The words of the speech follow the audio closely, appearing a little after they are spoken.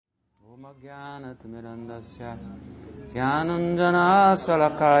Jnanatimirandasya Jnananjana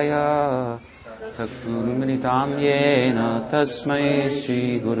Salakaya Chakshurumilitam Yena Tasmai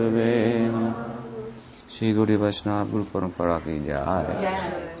Shri Gurave Namaha. Shri Guru Vaishnava Guru Parampara Ki Jai.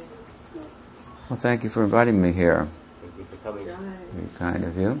 Well, thank you for inviting me here. Very kind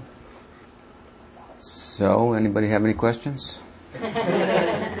of you. So, anybody have any questions? You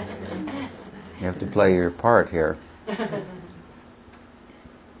have to play your part here.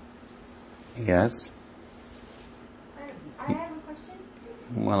 Yes? I have a question.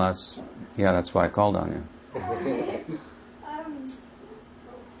 Well, that's why I called on you. I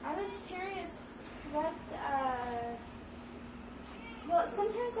was curious what,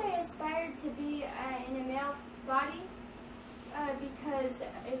 sometimes I aspired to be in a male body because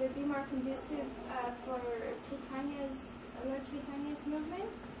it would be more conducive for Lord Chaitanya's movement.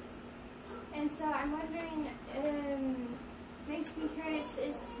 And so I'm wondering, makes me curious,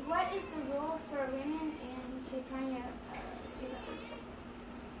 what is the role for women in Chaitanya?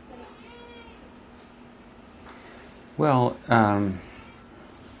 Well,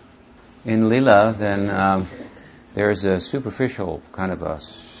 in Lila, then there's a superficial kind of a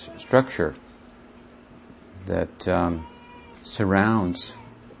structure that surrounds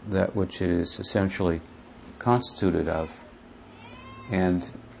that which it is essentially constituted of. And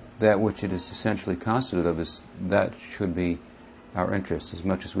that which it is essentially constituted of that should be our interest. As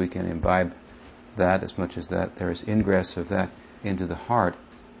much as we can imbibe that, as much as that there is ingress of that into the heart,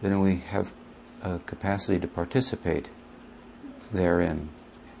 then we have a capacity to participate therein.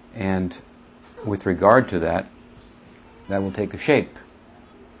 And with regard to that will take a shape.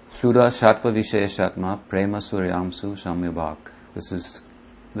 Sudha Sattva Visheshatma Prema Suryamsu Samyabhak. This is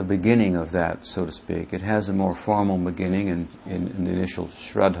the beginning of that, so to speak. It has a more formal beginning in the initial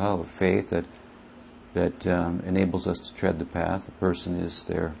shraddha of faith that enables us to tread the path. The person is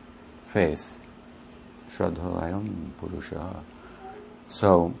their faith. Shraddhayam Purusha.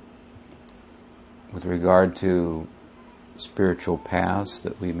 So, with regard to spiritual paths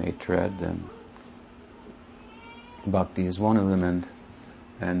that we may tread, then bhakti is one of them,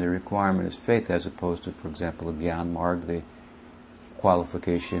 and the requirement is faith, as opposed to, for example, a Gyan Marg. The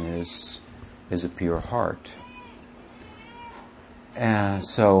qualification is a pure heart.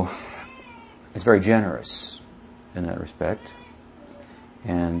 So it's very generous in that respect.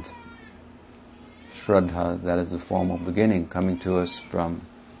 And Shraddha, that is the formal beginning coming to us from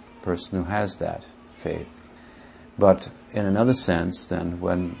a person who has that faith. But in another sense, then,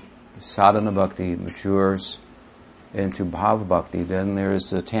 when sadhana bhakti matures into bhava bhakti, then there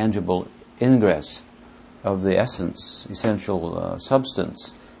is a tangible ingress of the essence, essential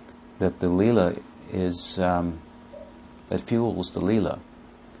substance that the lila is, that fuels the lila.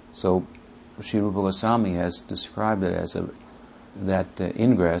 So Sri Rupa Goswami has described it as that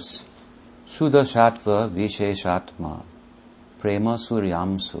ingress, Sudha Sattva Visheshatma Prema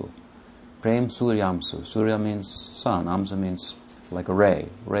Suryamsu. Prem Suryamsu. Surya means sun, Amsa means like a ray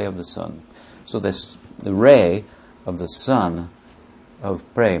of the sun. So this, the ray of the sun of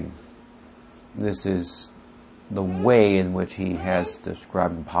Prem. This is the way in which he has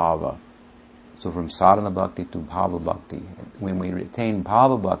described bhava. So from sadhana bhakti to bhava bhakti. When we retain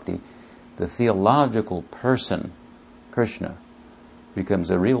bhava bhakti, the theological person, Krishna, becomes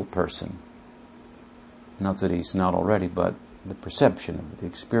a real person. Not that he's not already, but the perception of it, the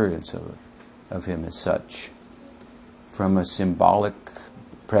experience of him is such. From a symbolic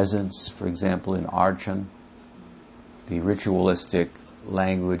presence, for example, in Archan, the ritualistic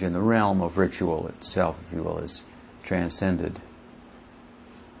language in the realm of ritual itself, if you will, is transcended.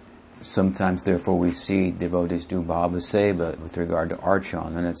 Sometimes, therefore, we see devotees do bhava seva with regard to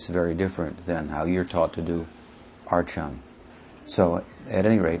Archan, and it's very different than how you're taught to do Archan. So, at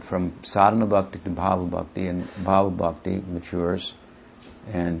any rate, from sadhana bhakti to bhava bhakti, and bhava bhakti matures,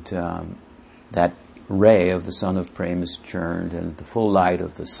 and that ray of the sun of Prem is churned, and the full light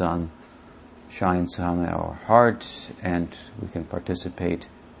of the sun shines on our heart, and we can participate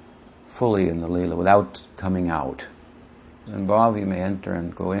fully in the Leela without coming out. In Bhava you may enter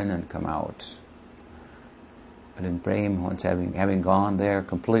and go in and come out. But in Prem, once having gone there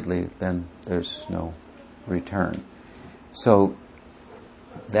completely, then there's no return. So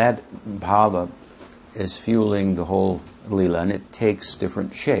that Bhava is fueling the whole Leela, and it takes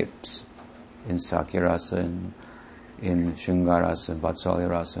different shapes in Sakhya-rasa, in Shringarasa,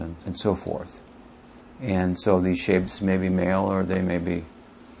 Vatsalya-rasa, and so forth. And so these shapes may be male or they may be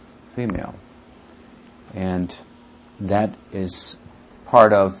female. And that is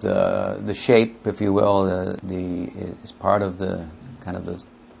part of the shape, if you will, is part of the kind of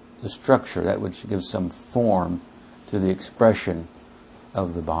the structure, that which gives some form to the expression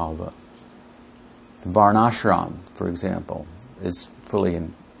of the bhava. The Varnashram, for example, is fully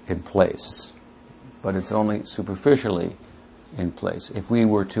in place, but it's only superficially in place. If we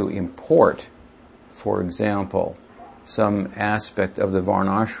were to import, for example, some aspect of the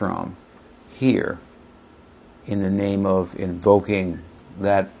Varnashram here in the name of invoking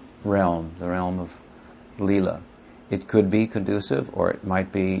that realm, the realm of Leela, it could be conducive or it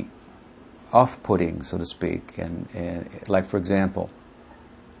might be off-putting, so to speak. And like, for example,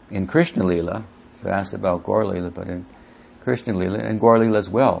 in Krishna Leela, you asked about Gaur Leela, but in Krishna Leela and Gaur Leela as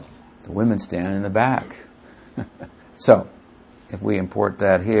well, the women stand in the back. So, if we import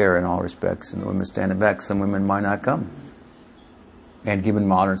that here in all respects and the women stand in the back, some women might not come. And given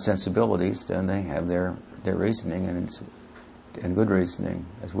modern sensibilities, then they have their reasoning and good reasoning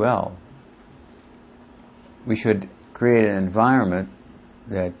as well. We should create an environment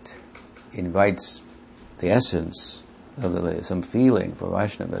that invites the essence of the some feeling for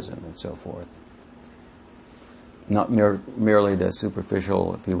Vaishnavism and so forth. Not merely the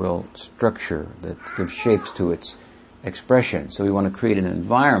superficial, if you will, structure that gives shapes to its expression. So we want to create an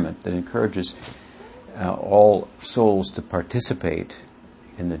environment that encourages all souls to participate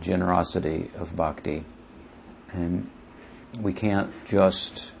in the generosity of bhakti. And we can't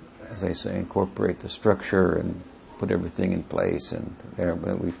just, as I say, incorporate the structure and put everything in place, and there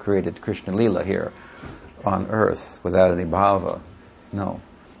we've created Krishna Leela here on earth without any bhava. No.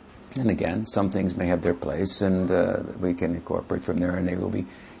 And again, some things may have their place, and we can incorporate from there, and they will be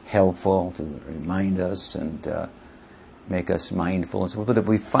helpful to remind us and make us mindful and so forth. But if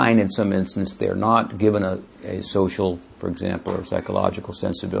we find in some instance they're not given a social, for example, or psychological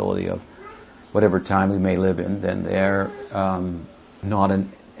sensibility of whatever time we may live in, then they're not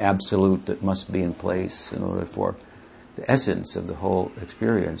an absolute that must be in place in order for the essence of the whole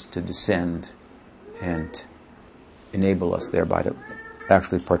experience to descend and enable us thereby to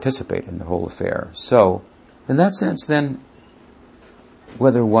actually participate in the whole affair. So, in that sense, then,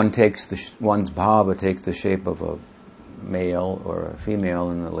 whether one takes one's bhava takes the shape of a male or a female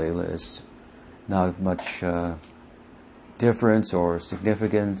in the Leela is not much difference or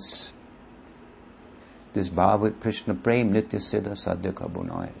significance. This bhava Krishna prem nitya siddha sadhya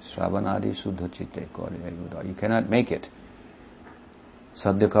kabunai shravanadi suddha chitte kore. You cannot make it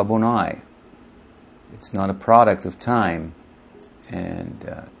sadhya kabunai. It's not a product of time,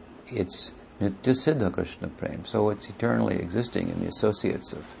 and it's nitya siddha Krishna prem. So it's eternally existing in the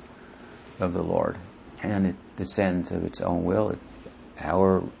associates of the Lord, and it descends of its own will.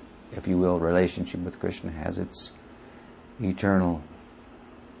 Our, if you will, relationship with Krishna has its eternal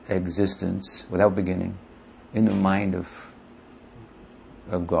existence without beginning in the mind of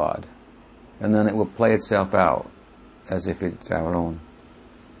God, and then it will play itself out as if it's our own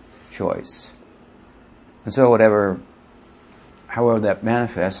choice. And so however that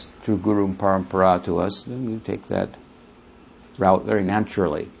manifests through Guru and Parampara to us, then you take that route very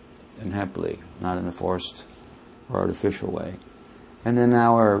naturally and happily, not in a forced or artificial way. And then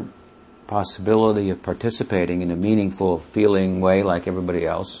our possibility of participating in a meaningful, feeling way like everybody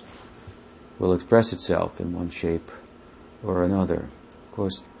else will express itself in one shape or another. Of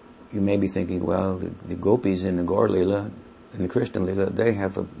course, you may be thinking, well, the gopis in the Gaur Leela and the Krishna Leela, they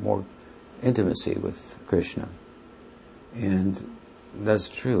have a more intimacy with Krishna. And that's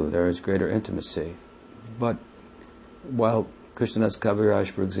true, there is greater intimacy. But while Krishnadas Kaviraj,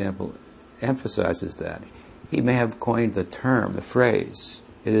 for example, emphasizes that, he may have coined the term, the phrase.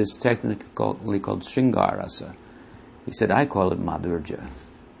 It is technically called Shringarasa. He said, I call it Madhurja.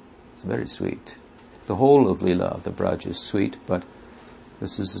 It's very sweet. The whole of Leela of the Braj is sweet, but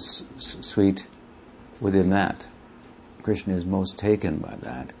this is sweet within that. Krishna is most taken by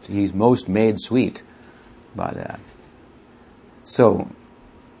that. He's most made sweet by that. So,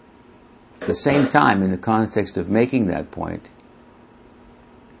 at the same time, in the context of making that point,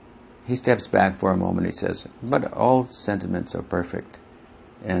 he steps back for a moment. He says, but all sentiments are perfect,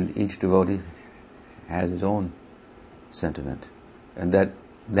 and each devotee has his own sentiment, and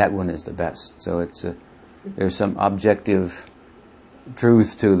that one is the best. So there's some objective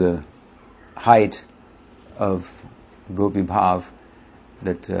truth to the height of Gopi Bhav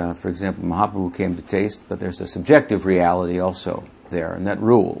that, for example, Mahaprabhu came to taste, but there's a subjective reality also there, and that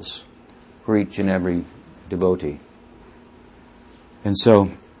rules for each and every devotee. And so,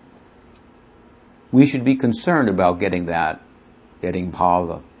 we should be concerned about getting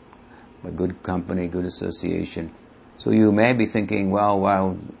bhava, by good company, good association. So you may be thinking, well,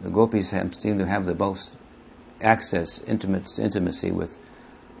 while the gopis seem to have the most intimacy with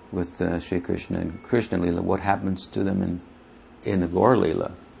Sri Krishna and Krishna Leela, what happens to them in the Gaur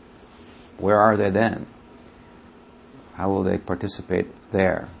Leela? Where are they then? How will they participate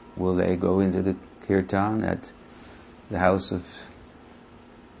there? Will they go into the kirtan at the house of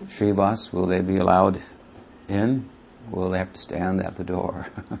Srivas? Will they be allowed in? Will they have to stand at the door?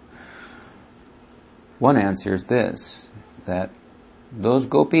 One answer is this, that those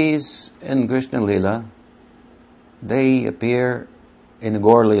gopis in Krishna Lila, they appear in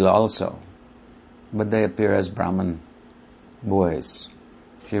Gaur Lila also, but they appear as Brahman boys.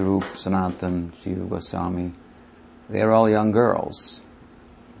 Shri Rup, Sanatan, Shri Goswami, they are all young girls.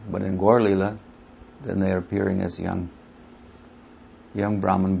 But in Gaur Lila, then they are appearing as young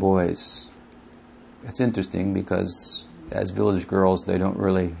Brahman boys. It's interesting because as village girls, they don't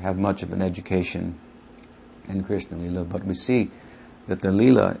really have much of an education in Krishna Lila, but we see that the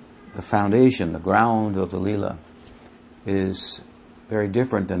Lila, the foundation, the ground of the Lila, is very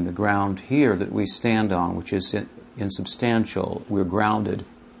different than the ground here that we stand on, which is insubstantial. We're grounded,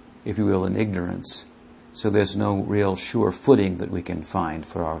 if you will, in ignorance. So there's no real sure footing that we can find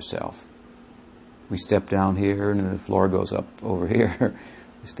for ourselves. We step down here and the floor goes up over here.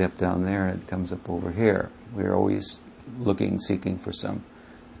 We step down there and it comes up over here. We're always looking, seeking for some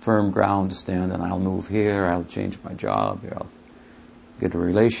firm ground to stand on. I'll move here, I'll change my job, I'll get a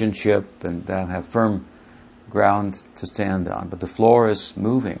relationship, and I'll have firm ground to stand on. But the floor is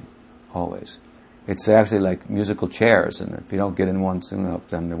moving, always. It's actually like musical chairs, and if you don't get in one soon enough,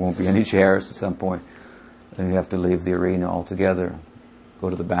 then there won't be any chairs at some point. Then you have to leave the arena altogether, go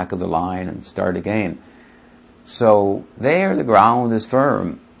to the back of the line and start again. So there the ground is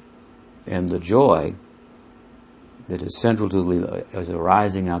firm, and the joy that is central to the Lila is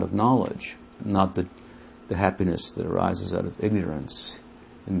arising out of knowledge, not the happiness that arises out of ignorance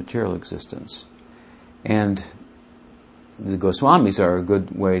in material existence. And the Goswamis are a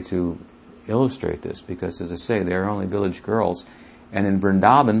good way to illustrate this, because, as I say, they're only village girls, and in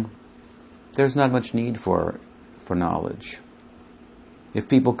Vrindavan, there's not much need for knowledge. If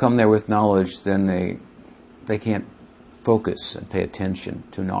people come there with knowledge, then they can't focus and pay attention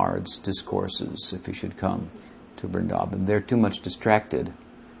to Narad's discourses if he should come to Vrindavan. They're too much distracted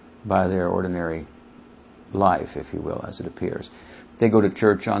by their ordinary life, if you will, as it appears. They go to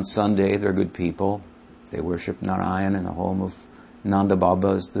church on Sunday, they're good people. They worship Narayan in the home of Nanda Baba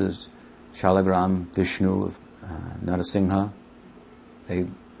as the Shalagram Vishnu of Narasingha. They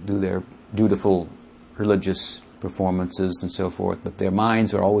do their dutiful religious performances and so forth, but their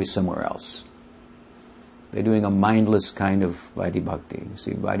minds are always somewhere else. They're doing a mindless kind of Vaidhi Bhakti. You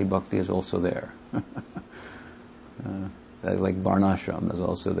see, Vaidhi Bhakti is also there. Like Varnashram is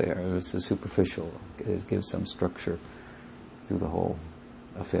also there. It's the superficial. It gives some structure to the whole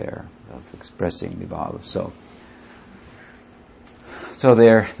affair of expressing the bhava. So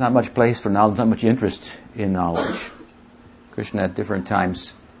there's not much place for knowledge, not much interest in knowledge. Krishna at different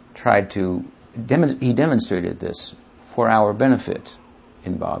times tried to, he demonstrated this for our benefit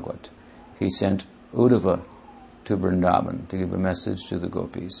in Bhagavad. He sent Uddhava to Vrindavan to give a message to the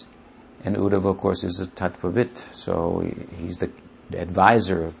gopis. And Uddhava, of course, is a Tattvavit, so he's the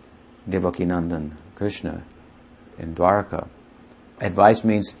advisor of Devakinandan, Krishna, in Dwarka. Advice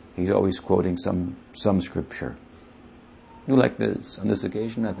means he's always quoting some scripture. You like this? On this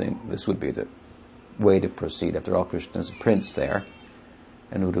occasion, I think this would be the way to proceed. After all, Krishna is a prince there,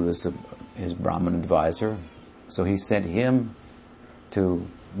 and Uddhava is his Brahman advisor. So he sent him to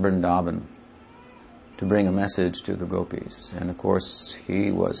Vrindavan to bring a message to the gopis. And of course, he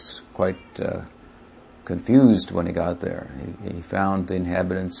was quite confused when he got there. He found the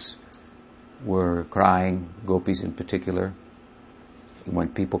inhabitants were crying, gopis in particular. When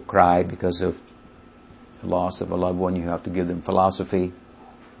people cry because of the loss of a loved one, you have to give them philosophy.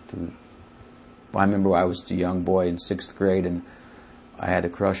 I remember I was a young boy in 6th grade, and I had a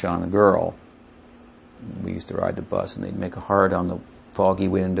crush on a girl. We used to ride the bus, and they'd make a heart on the foggy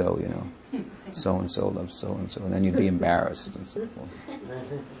window, you know. So-and-so loves so-and-so, and then you'd be embarrassed and so forth. It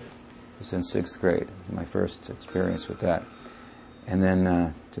was in 6th grade, my first experience with that. And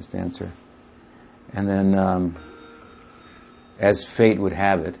then, just answer. And then, as fate would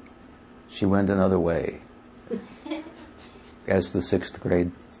have it, she went another way as the 6th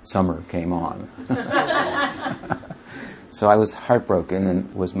grade summer came on. So I was heartbroken, and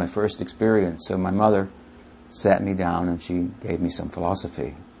it was my first experience. So my mother sat me down and she gave me some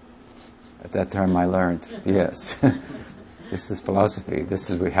philosophy. At that time I learned, yes, this is philosophy. This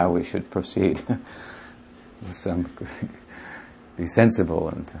is how we should proceed. Be sensible,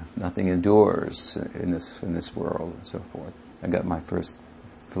 and nothing endures in this world, and so forth. I got my first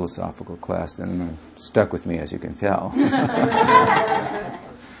philosophical class, and it stuck with me, as you can tell.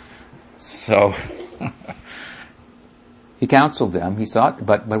 So he counseled them. He thought,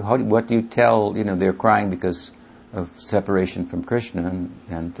 but what do you tell? You know, they're crying because of separation from Krishna,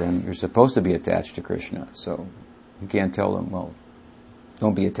 and then you're supposed to be attached to Krishna. So you can't tell them, well,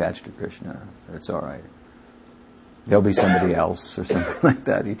 don't be attached to Krishna. It's all right. There'll be somebody else or something like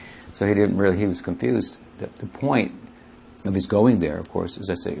that. He was confused. The point of his going there, of course, as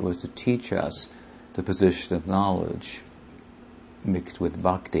I say, was to teach us the position of knowledge mixed with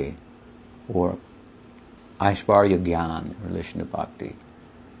bhakti, or Aishvarya Gyan in relation to bhakti,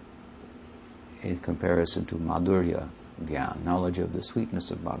 in comparison to Madhurya Gyan, knowledge of the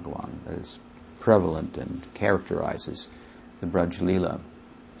sweetness of Bhagavan, that is prevalent and characterizes the Braj Leela.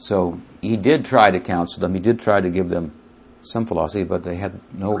 So he did try to counsel them, he did try to give them some philosophy, but they had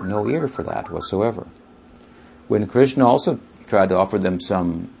no ear for that whatsoever. When Krishna also tried to offer them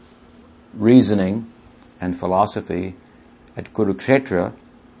some reasoning and philosophy at Kurukshetra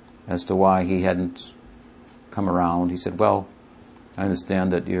as to why he hadn't come around, he said, well, I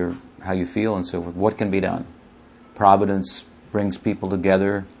understand that how you feel and so forth. What can be done? Providence brings people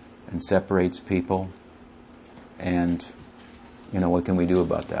together and separates people, and what can we do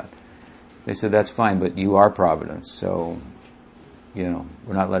about that? They said, that's fine, but you are Providence, so we're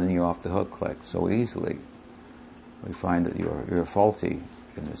not letting you off the hook like so easily. We find that you're faulty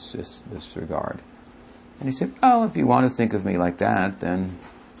in this regard. And he said, well, if you want to think of me like that, then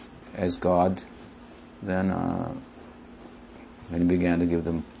as God, then he began to give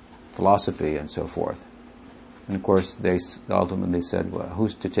them philosophy and so forth. And of course, they ultimately said, well,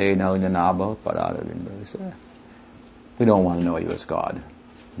 who's to te nalinanabha paradavinda? They said, we don't want to know you as God.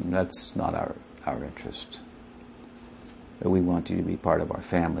 That's not our interest. But we want you to be part of our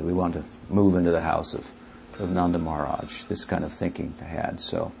family. We want to move into the house of Nanda Maharaj. This kind of thinking they had.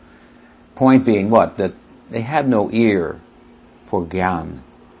 So, point being what? That they had no ear for Gyan.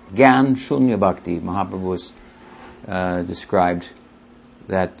 Gyan Shunya Bhakti. Mahaprabhu has described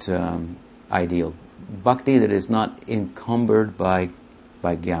that ideal. Bhakti that is not encumbered by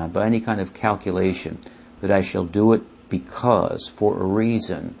Gyan, by any kind of calculation, that I shall do it because, for a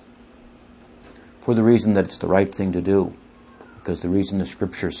reason, for the reason that it's the right thing to do, because the reason the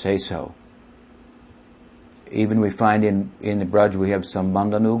scriptures say so. Even we find in the Braj we have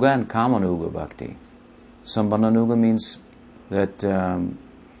Sambandhanuga and Kamanuga Bhakti. Sambandhanuga means that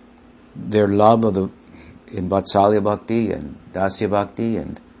their love in Vatsalya Bhakti and Dasya Bhakti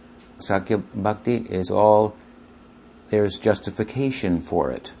and Sakya Bhakti is all, there's justification for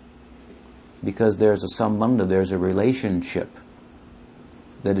it. Because there's a sambandha, there's a relationship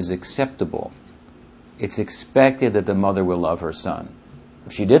that is acceptable. It's expected that the mother will love her son.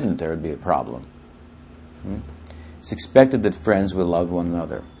 If she didn't, there would be a problem. It's expected that friends will love one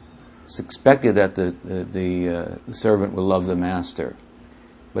another. It's expected that the servant will love the master.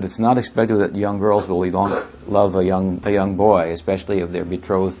 But it's not expected that young girls will love a young boy, especially if they're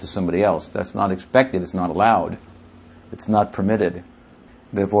betrothed to somebody else. That's not expected. It's not allowed. It's not permitted.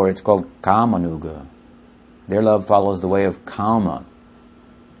 Therefore, it's called Kamanuga. Their love follows the way of Kama,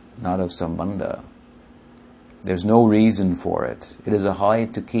 not of Sambandha. There's no reason for it. It is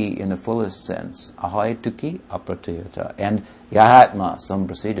ahayatuki in the fullest sense. Ahayatuki apratiyata. And yahatma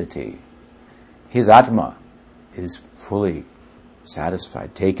samprasidati. His atma is fully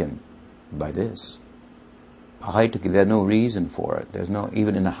satisfied, taken by this. Ahayatuki, there's no reason for it. There's no,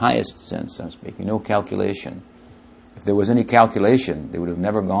 even in the highest sense I'm speaking, no calculation. If there was any calculation, they would have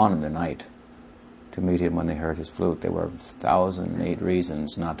never gone in the night to meet him when they heard his flute. There were 1,008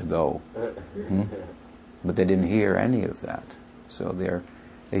 reasons not to go. But they didn't hear any of that. So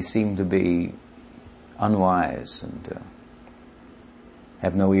they seem to be unwise and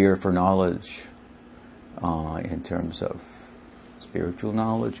have no ear for knowledge in terms of spiritual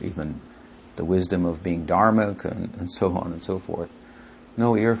knowledge, even the wisdom of being dharmic and so on and so forth.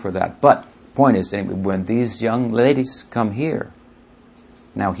 No ear for that. But point is, when these young ladies come here,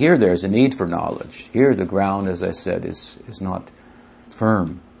 now here there's a need for knowledge. Here the ground, as I said, is not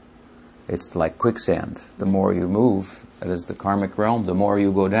firm. It's like quicksand. The more you move, that is the karmic realm, the more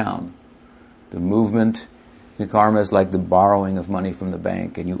you go down. The movement, the karma is like the borrowing of money from the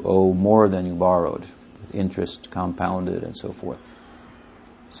bank, and you owe more than you borrowed, with interest compounded and so forth.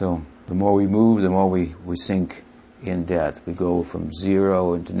 So the more we move, the more we sink in debt. We go from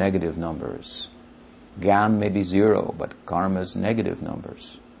zero into negative numbers. Gyan may be zero, but karma is negative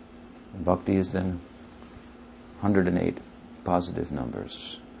numbers. And bhakti is then 108 positive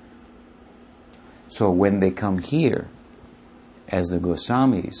numbers. So when they come here, as the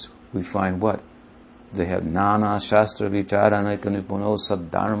Goswamis, we find what? They have Nana Shastra Vicharana Kanipuno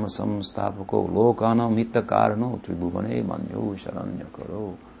Saddharma Samstapako Lokanam Hitakarano Tribhuvane Manyo Sharanya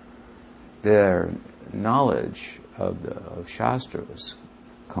Karo. Their knowledge of Shastra is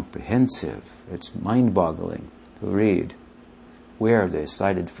comprehensive. It's mind-boggling. to read. Where are they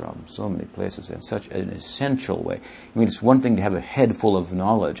cited from? So many places in such an essential way. I mean, it's one thing to have a head full of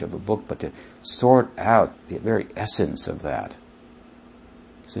knowledge of a book, but to sort out the very essence of that.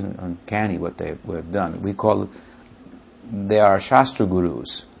 It's uncanny what they have done. We call it, they are Shastra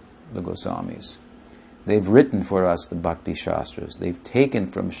Gurus, the Goswamis. They've written for us the Bhakti Shastras. They've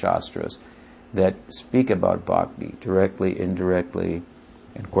taken from Shastras that speak about Bhakti, directly, indirectly,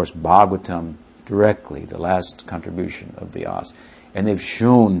 and of course Bhagavatam, directly, the last contribution of Vyasa. And they've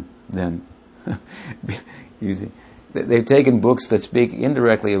shown then, they've taken books that speak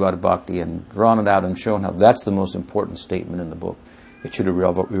indirectly about Bhakti and drawn it out and shown how that's the most important statement in the book. It should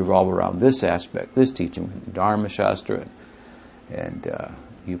revolve around this aspect, this teaching, Dharma Shastra and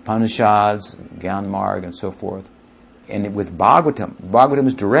Upanishads, Gyan Marg and so forth. And with Bhagavatam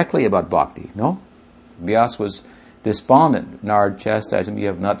is directly about Bhakti, no? Vyasa was despondent. Narad chastised him, you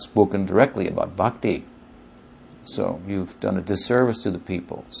have not spoken directly about Bhakti. So you've done a disservice to the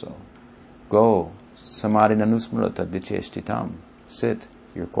people. So go, samadhi nanusmrata dicheshtitam. Sit,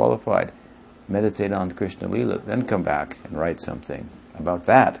 you're qualified. Meditate on Krishna Lila, then come back and write something about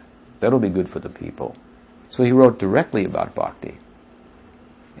that. That'll be good for the people. So he wrote directly about Bhakti.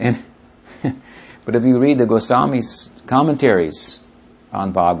 And but if you read the Goswami's commentaries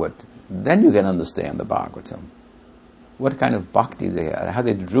on Bhagavad, then you can understand the Bhagavatam. What kind of bhakti they had, how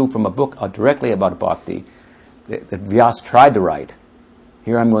they drew from a book directly about bhakti that Vyasa tried to write.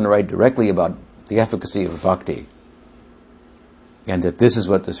 Here I'm going to write directly about the efficacy of bhakti. And that this is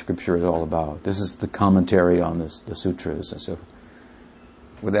what the scripture is all about. This is the commentary on the sutras and so forth.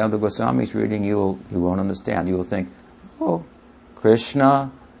 Without the Goswami's reading, you won't understand. You will think, oh,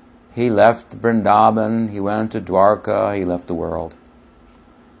 Krishna, he left Vrindavan, he went to Dwarka, he left the world.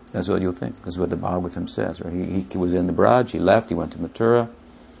 That's what you'll think. That's what the Bhagavatam says. Right? He was in the Braj, he left, he went to Mathura,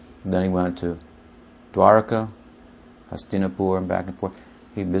 then he went to Dwarka, Hastinapur, and back and forth.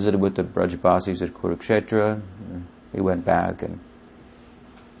 He visited with the Brajbasis at Kurukshetra, he went back and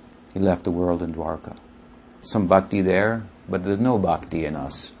he left the world in Dwarka. Some bhakti there, but there's no bhakti in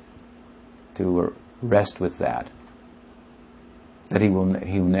us to rest with that. That he will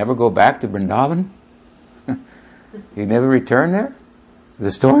never go back to Vrindavan? He never return there?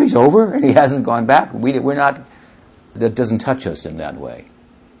 The story's over and he hasn't gone back? We're not, that doesn't touch us in that way.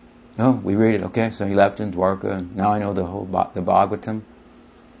 No, we read it, okay, so he left in Dwarka and now I know the whole the Bhagavatam.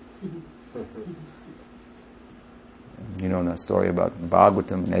 You know that story about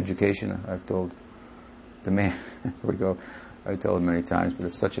Bhagavatam and education I've told. The man, here we go, I've told it many times, but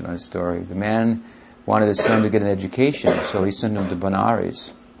it's such a nice story. The man wanted his son to get an education, so he sent him to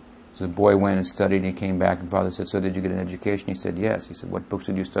Benares. So the boy went and studied, and he came back, and father said, so did you get an education? He said, yes. He said, what books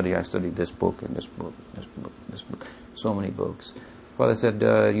did you study? I studied this book, and this book, this book, this book. So many books. Father said,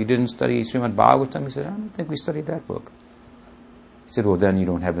 you didn't study Srimad Bhagavatam? He said, I don't think we studied that book. He said, well, then you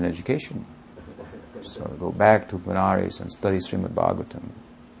don't have an education. So go back to Benares and study Srimad Bhagavatam.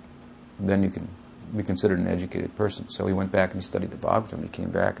 Then you can be considered an educated person. So he went back and he studied the Bhagavatam. He came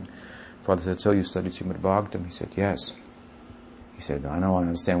back and father said, so you studied Srimad Bhagavatam? He said, yes. He said, I don't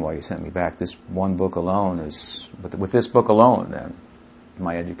understand why you sent me back. This one book alone is, but with this book alone, then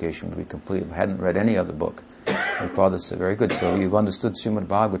my education would be complete. I hadn't read any other book. My father said, very good. So you've understood Srimad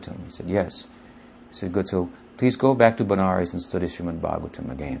Bhagavatam? He said, yes. He said, good. So please go back to Benares and study Srimad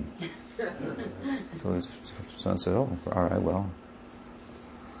Bhagavatam again. So his son said, oh, all right, well,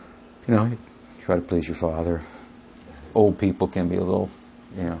 you try to please your father. Old people can be a little,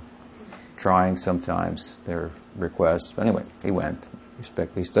 trying sometimes their requests. But anyway, he went.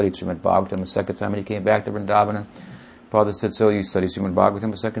 Respectfully, he studied Srimad Bhagavatam a second time, and he came back to Vrindavan. And father said, so you studied Srimad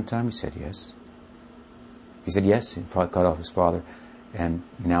Bhagavatam a second time? He said, yes. He said, yes. He cut off his father. And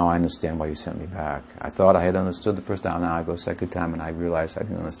now I understand why you sent me back. I thought I had understood the first time. Now I go second time, and I realized I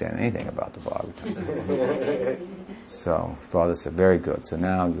didn't understand anything about the Bhagavatam. So father said, very good. So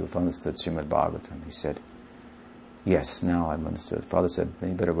now you've understood Srimad Bhagavatam. He said, yes, now I've understood. Father said,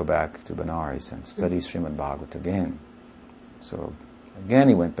 then you better go back to Benares and study Srimad Bhagavatam again. So again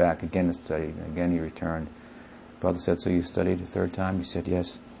he went back, again and studied, and again he returned. Father said, so you studied the third time? He said,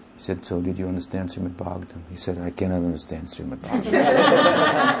 yes. He said, so did you understand Srimad Bhagavatam? He said, I cannot understand Srimad Bhagavatam.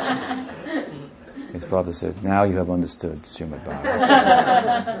 His father said, now you have understood Srimad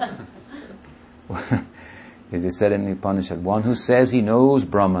Bhagavatam. It is said in the Upanishad, one who says he knows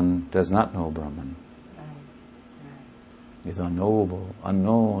Brahman does not know Brahman. Is unknowable,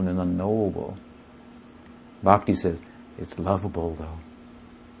 unknown and unknowable. Bhakti says, it's lovable though.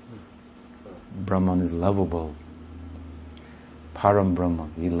 Brahman is lovable. Param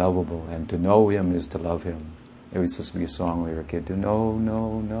Brahman, he's lovable, and to know him is to love him. There used to be a song when we were a kid, to know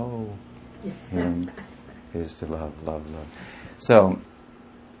him is to love, love, love. So,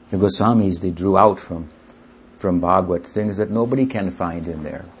 the Goswamis, they drew out from Bhagavad things that nobody can find in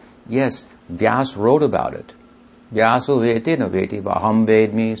there. Yes, Vyas wrote about it. Vyaso veti na veti va. Ham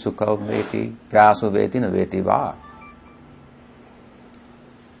vedmi sukha veti. Vyaso veti na veti va.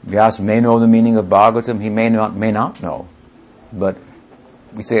 Vyas may know the meaning of Bhagavatam, he may not know. But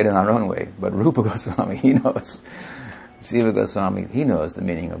we say it in our own way. But Rupa Goswami, he knows. Shiva Goswami, he knows the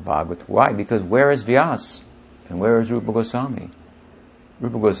meaning of Bhagavatam. Why? Because where is Vyas? And where is Rupa Goswami?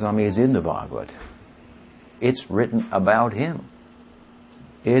 Rupa Goswami is in the Bhagavad. It's written about him.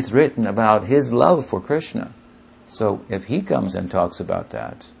 It's written about his love for Krishna. So if he comes and talks about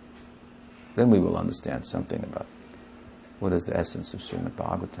that, then we will understand something about what is the essence of Srimad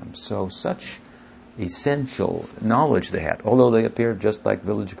Bhagavatam. So such essential knowledge they had. Although they appear just like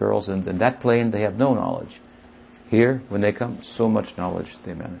village girls, and in that plane they have no knowledge. Here, when they come, so much knowledge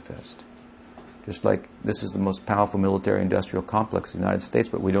they manifest. Just like this is the most powerful military-industrial complex in the United States,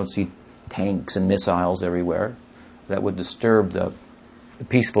 but we don't see tanks and missiles everywhere. That would disturb the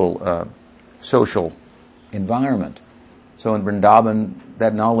peaceful social environment. So in Vrindavan,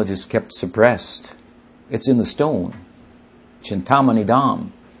 that knowledge is kept suppressed. It's in the stone. Chintamani Dham.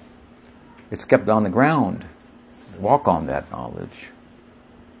 It's kept on the ground. Walk on that knowledge.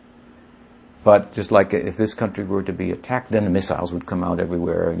 But just like if this country were to be attacked, then the missiles would come out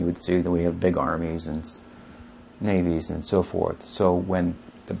everywhere, and you would see that we have big armies and navies and so forth. So when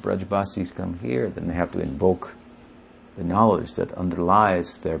the Brajbasis come here, then they have to invoke the knowledge that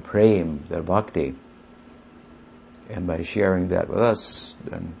underlies their prem, their bhakti. And by sharing that with us,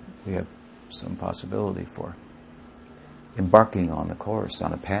 then we have some possibility for embarking on the course,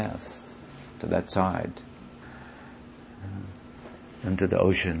 on a path to that side, into the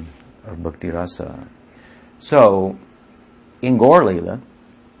ocean of Bhakti Rasa. So, in Gaur Leela,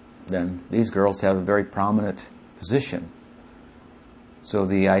 then these girls have a very prominent position. So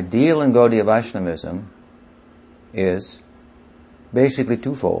the ideal in Gaudiya Vaishnavism is basically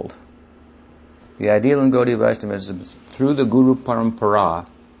twofold. The ideal in Gaudiya Vaishnavism is through the Guru Parampara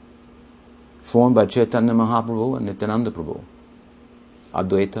formed by Chaitanya Mahaprabhu and Nityananda Prabhu.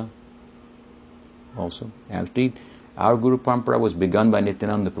 Advaita also. Actually, our Guru Parampara was begun by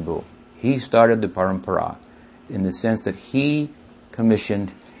Nityananda Prabhu. He started the Parampara in the sense that he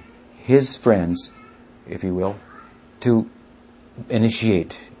commissioned his friends, if you will, to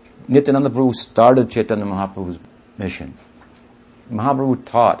initiate. Nityananda Prabhu started Chaitanya Mahaprabhu's mission. Mahaprabhu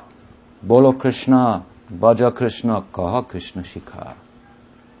taught, Bolo Krishna, Bhaja Krishna, Kaha Krishna Shikha.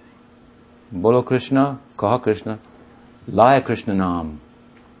 Bolo Krishna, Kaha Krishna, Laya Krishna Nam.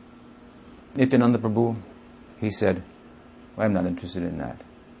 Nityananda Prabhu, he said, well, I'm not interested in that.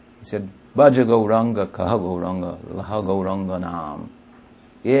 He said, Bhaja Gauranga, Kaha Gauranga, Laha Gauranga Nam.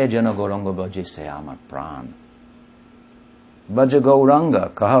 Ye Jana Gauranga Bhaja Sayama Pran. Bhaja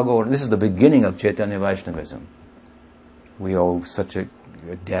Gauranga, Kaha Gauranga. This is the beginning of Chaitanya Vaishnavism. We owe such a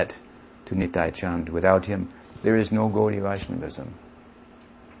debt to Nitai Chand. Without him, there is no Gaudiya Vaishnavism.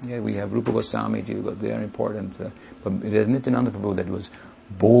 Yeah, we have Rupa Goswami Ji, but they are important. But it is Nityananda Prabhu that was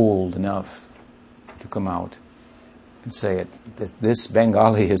bold enough to come out and say it, that this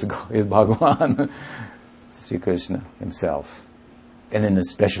Bengali is Bhagavan, Sri Krishna himself. And in a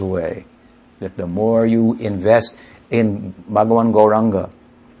special way, that the more you invest in Bhagavan Gauranga,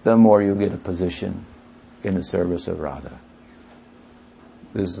 the more you get a position in the service of Radha.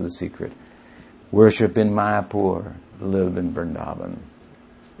 This is the secret. Worship in Mayapur, live in Vrindavan.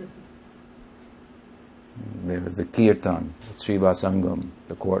 There was the Kirtan, Srivasangam,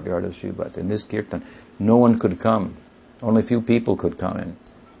 the courtyard of Srivas. In this Kirtan, no one could come. Only a few people could come in.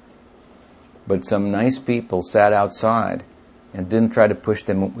 But some nice people sat outside and didn't try to push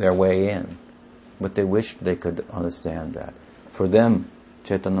their way in. But they wished they could understand that. For them,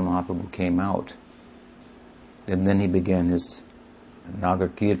 Chaitanya Mahaprabhu came out. And then he began his Nagar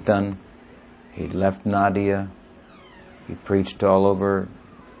Kirtan. He left Nadia. He preached all over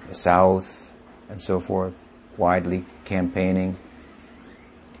the south and so forth, widely campaigning.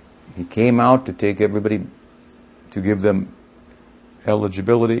 He came out to take everybody, to give them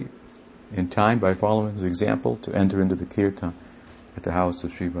eligibility in time by following his example to enter into the Kirtan at the house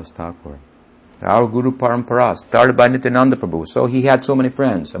of Srivas Thakur. Our Guru Parampara started by Nityananda Prabhu. So he had so many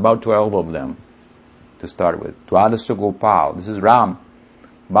friends, about 12 of them to start with. Dwadasa Gopal, this is Ram,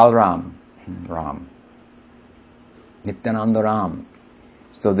 Balram, Ram, Nityananda Ram.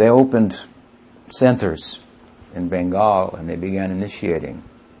 So they opened centers in Bengal and they began initiating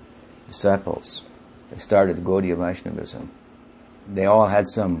disciples. They started Gaudiya Vaishnavism. They all had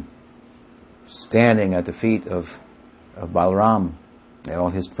some standing at the feet of Balram. They all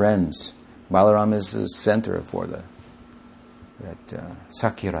his friends. Balaram is the center for that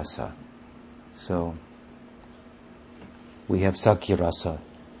Sakyarasa. So we have Sakyarasa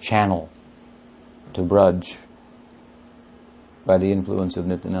channel to Braj by the influence of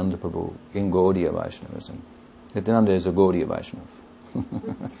Nityananda Prabhu in Gaudiya Vaishnavism. Nityananda is a Gaudiya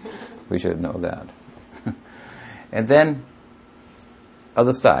Vaishnava. We should know that. And then,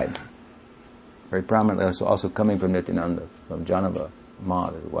 other side, very prominently also coming from Nityananda, from Janava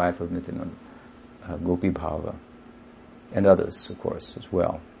Ma, the wife of Nityananda, Gopi Bhava, and others, of course, as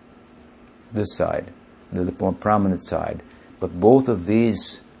well. This side, the more prominent side. But both of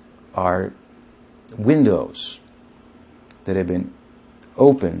these are windows that have been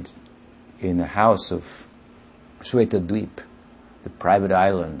opened in the house of Shweta Dweep, the private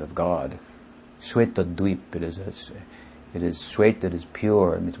island of God. Shweta Dweep, it is Shweta, it is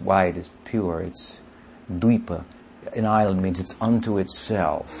pure, and it's white, it's pure, it's Dweepa. An island means it's unto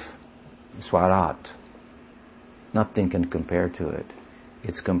itself. Swarat. Nothing can compare to it.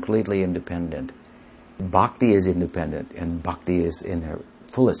 It's completely independent. Bhakti is independent, and bhakti is in her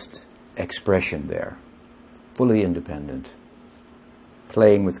fullest expression there. Fully independent.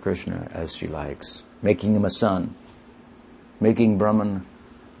 Playing with Krishna as she likes. Making him a son. Making Brahman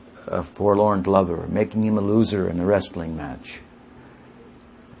a forlorn lover. Making him a loser in a wrestling match.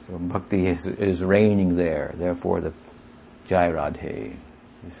 So bhakti is reigning there. Therefore the Jai Radhe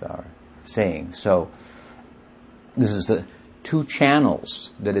is our saying. So this is the two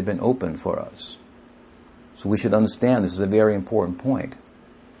channels that have been opened for us. So we should understand this is a very important point.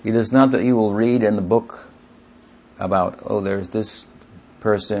 It is not that you will read in the book about, oh, there's this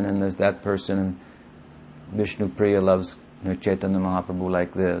person and there's that person, and Vishnu Priya loves Chaitanya Mahaprabhu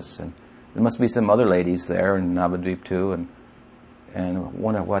like this, and there must be some other ladies there in Navadvip too, and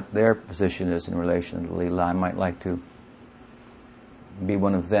wonder what their position is in relation to Leela. I might like to be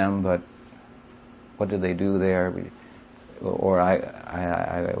one of them, but what do they do there? Or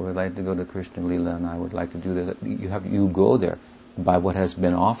I would like to go to Krishna Leela, and I would like to do this. You go there by what has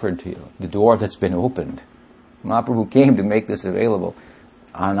been offered to you, the door that's been opened. Mahaprabhu came to make this available.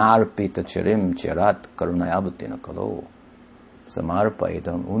 Anarpita charim charat karunayabhatina kalo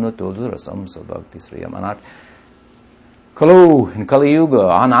samarpaitam unatodurasam sabhakti sriyam anart. Kalo, in Kali Yuga,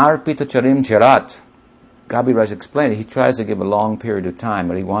 anarpita charim charat. Kabiraj explained, he tries to give a long period of time,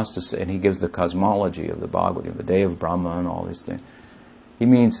 but he wants to say, and he gives the cosmology of the Bhagavad, the day of Brahma and all these things. He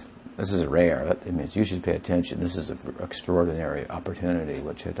means, this is rare, it means you should pay attention, this is an extraordinary opportunity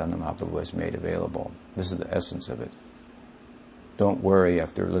what Chaitanya Mahaprabhu has made available. This is the essence of it. Don't worry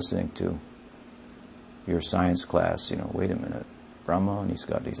after listening to your science class, wait a minute, Brahma, and he's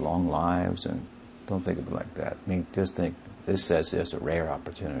got these long lives, and don't think of it like that. I mean, just think, this says there's a rare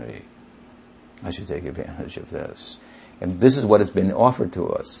opportunity. I should take advantage of this. And this is what has been offered to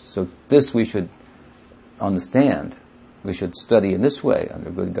us. So this we should understand. We should study in this way, under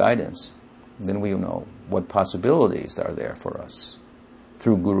good guidance. Then we will know what possibilities are there for us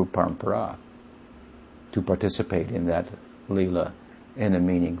through Guru Parampara to participate in that Leela in a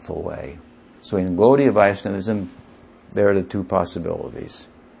meaningful way. So in Gaudiya Vaishnavism, there are the two possibilities.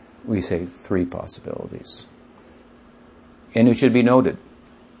 We say three possibilities. And it should be noted,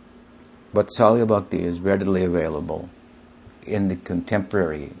 Vatsalya Bhakti is readily available in the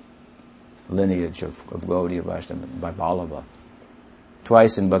contemporary lineage of Gaudiya Vaishnava by Vallabha.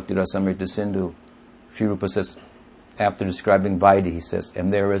 Twice in Bhakti Rasamrita Sindhu, Sri Rupa says, after describing Vaidhi, he says,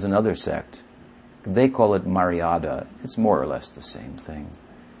 and there is another sect. They call it Maryada. It's more or less the same thing.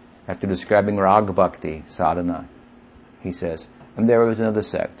 After describing Rag Bhakti sadhana, he says, and there is another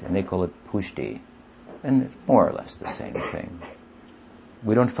sect, and they call it Pushti. And it's more or less the same thing.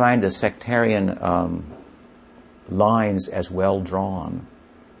 We don't find the sectarian lines as well drawn.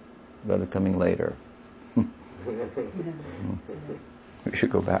 They're coming later. We should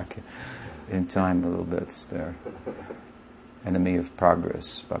go back in time a little bit. There, enemy of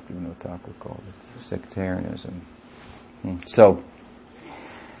progress, Bhaktivinoda Thakur called it, sectarianism. So,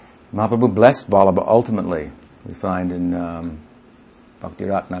 Mahaprabhu blessed Vallabha ultimately. We find in Bhakti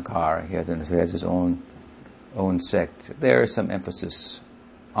Ratnakara, he has his own sect. There is some emphasis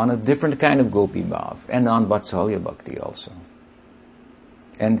on a different kind of Gopi Bhav, and on Vatsalya Bhakti also.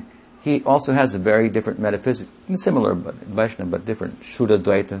 And he also has a very different metaphysics, similar but Vaishnava, but different, Shuddha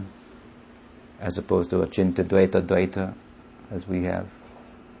Dvaita, as opposed to Achinta Dvaita, as we have.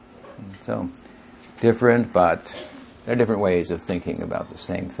 So, different, but there are different ways of thinking about the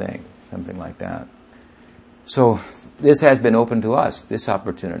same thing, something like that. So, this has been open to us, this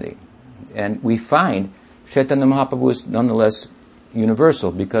opportunity. And we find Chaitanya Mahaprabhu is nonetheless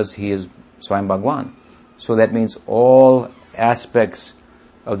universal because he is Swayam Bhagwan. So that means all aspects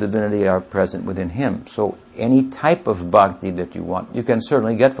of divinity are present within him. So any type of bhakti that you want, you can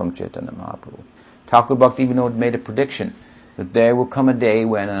certainly get from Chaitanya Mahaprabhu. Thakur Bhakti Vinod made a prediction that there will come a day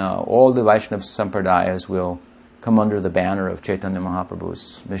when all the Vaishnava Sampradayas will come under the banner of Chaitanya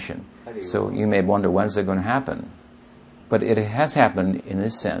Mahaprabhu's mission. So you may wonder, when's it going to happen? But it has happened in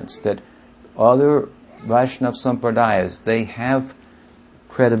this sense that other Vaishnava Sampradayas, they have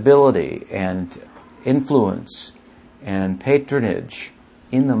credibility and influence and patronage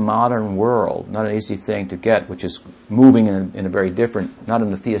in the modern world. Not an easy thing to get, which is moving in a very different, not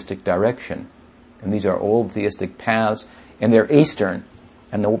in a theistic direction. And these are old theistic paths, and they're Eastern,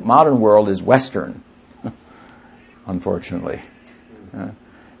 and the modern world is Western, unfortunately.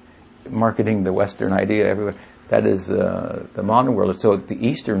 Marketing the Western idea everywhere. That is the modern world. So the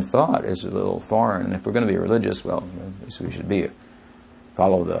Eastern thought is a little foreign. And if we're going to be religious, well, we should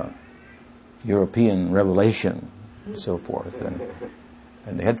follow the European revelation and so forth.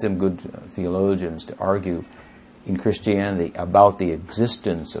 And they had some good theologians to argue in Christianity about the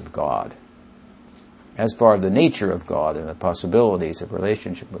existence of God. As far as the nature of God and the possibilities of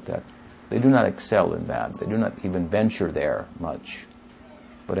relationship with that, they do not excel in that. They do not even venture there much.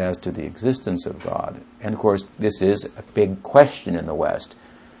 But as to the existence of God, and of course this is a big question in the West.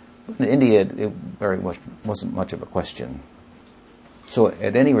 In India, it very much wasn't much of a question. So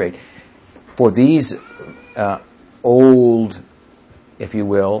at any rate, for these old, if you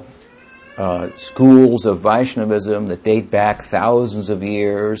will, schools of Vaishnavism that date back thousands of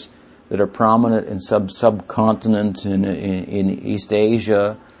years, that are prominent in subcontinent in East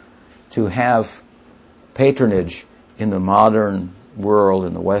Asia, to have patronage in the modern world,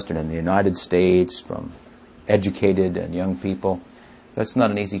 in the Western, in the United States, from educated and young people, that's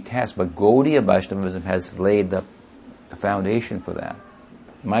not an easy task. But Gaudiya Vaishnavism has laid the foundation for that.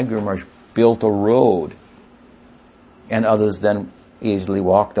 My Guru Maharaj built a road, and others then easily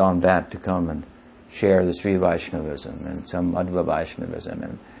walked on that to come and share the Sri Vaishnavism and some Madhva Vaishnavism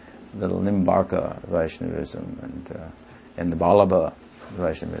and little Nimbarka Vaishnavism and the Balabha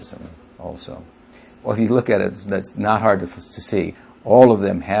Vaishnavism also. Well, if you look at it, that's not hard to see. All of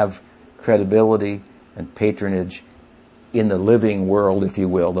them have credibility and patronage in the living world, if you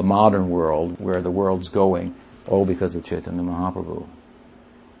will, the modern world, where the world's going, all because of Chaitanya Mahaprabhu.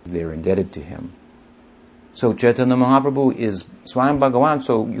 They're indebted to him. So Chaitanya Mahaprabhu is Swayam Bhagavan,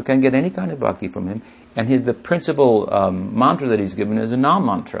 so you can get any kind of bhakti from him. And the principal mantra that he's given is a Nam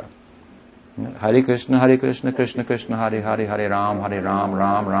mantra. Hare Krishna, Krishna Krishna, Hare Hare, Hare Ram,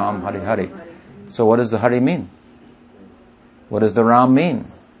 Ram Ram, Hare Hare. So what does the Hare mean? What does the Ram mean?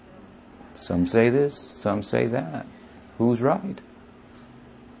 Some say this, some say that. Who's right?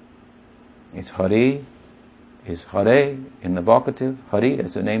 It's Hare, is Hare in the vocative. Hare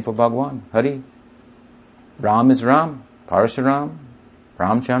is the name for Bhagwan. Hare. Ram is Ram, Parashuram,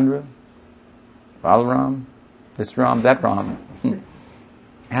 Ramchandra, Balaram, this Ram, that Ram.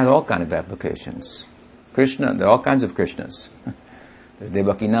 Has all kinds of applications. Krishna, there are all kinds of Krishnas. There's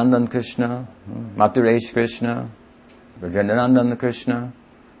Devakinandan Krishna, Mathuresh Krishna, Brajendanandan Krishna,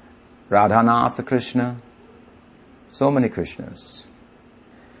 Radhanath Krishna. So many Krishnas.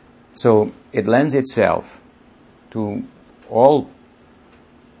 So it lends itself to all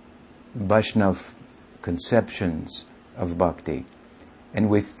Vaishnav conceptions of bhakti. And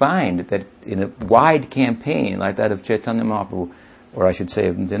we find that in a wide campaign like that of Chaitanya Mahaprabhu, or I should say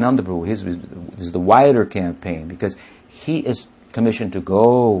of Nityananda Prabhu, his is the wider campaign, because he is commissioned to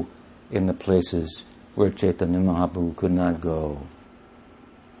go in the places where Chaitanya Mahaprabhu could not go,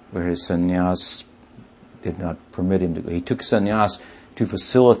 where his sannyas did not permit him to go. He took sannyas to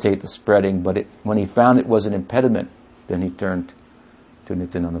facilitate the spreading, but when he found it was an impediment, then he turned to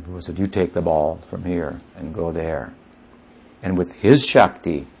Nityananda Prabhu and said, you take the ball from here and go there. And with his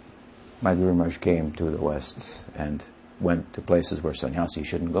Shakti, my Guru Maharaj came to the West and went to places where sannyasi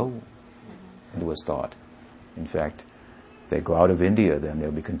shouldn't go, it was thought. In fact, if they go out of India, then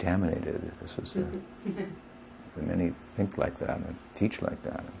they'll be contaminated. This was many think like that and teach like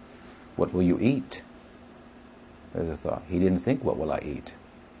that. What will you eat? There's a thought. He didn't think, what will I eat?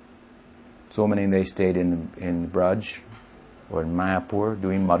 So many, they stayed in Braj or in Mayapur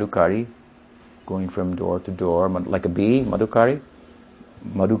doing madhukari, going from door to door, like a bee, madhukari.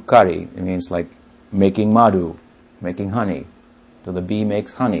 Madhukari, it means like making madhu, making honey. So the bee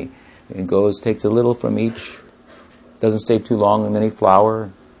makes honey. It goes, takes a little from each, doesn't stay too long, and then a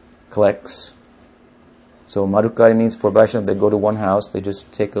flower collects. So madhukari means for Vaishnava, they go to one house, they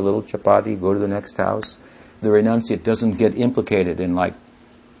just take a little chapati, go to the next house. The renunciate doesn't get implicated in like,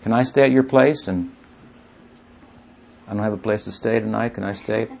 can I stay at your place? And I don't have a place to stay tonight. Can I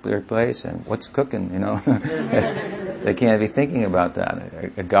stay at your place? And what's cooking, They can't be thinking about that.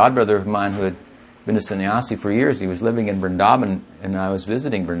 A godbrother of mine who had been a sannyasi for years, he was living in Vrindavan, and I was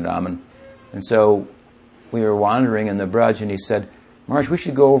visiting Vrindavan. And so we were wandering in the Braj, and he said, Maharaj, we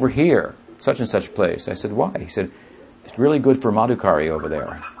should go over here, such and such place. I said, why? He said, it's really good for Madhukari over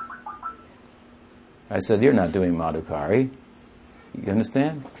there. I said, you're not doing Madhukari. You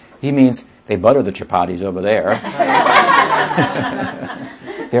understand? He means they butter the chapatis over there.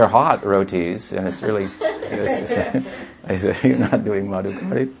 They're hot rotis, and it's really... I said, you're not doing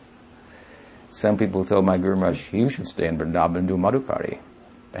Madhukari. Some people told my Guru Maharaj, you should stay in Vrindavan and do Madhukari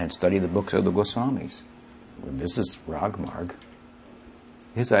and study the books of the Goswamis. Well, this is Ragmarg.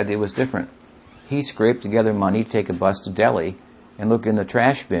 His idea was different. He scraped together money to take a bus to Delhi and look in the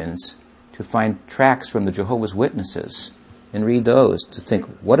trash bins to find tracts from the Jehovah's Witnesses and read those to think,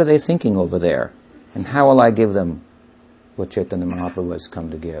 what are they thinking over there? And how will I give them what Chaitanya Mahaprabhu has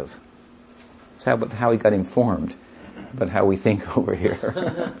come to give? That's how he got informed about how we think over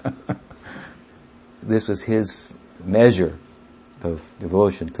here. This was his measure of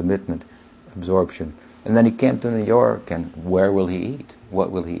devotion, commitment, absorption. And then he came to New York, and where will he eat?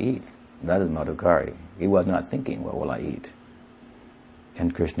 What will he eat? That is Madhukari. He was not thinking, what will I eat?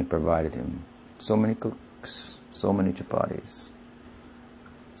 And Krishna provided him so many cooks, so many chapatis,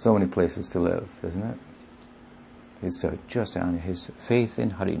 so many places to live, isn't it? It's just on his faith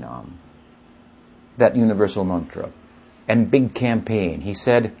in Harinam, that universal mantra, and big campaign. He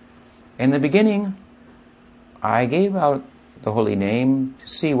said, in the beginning, I gave out the holy name to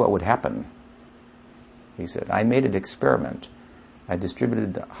see what would happen. He said, I made an experiment. I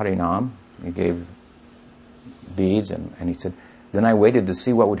distributed Harinam. He gave beads, and he said, then I waited to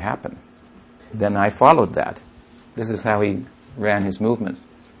see what would happen. Then I followed that. This is how he ran his movement.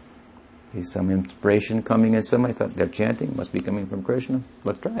 He's some inspiration coming in. Somebody thought they're chanting, must be coming from Krishna.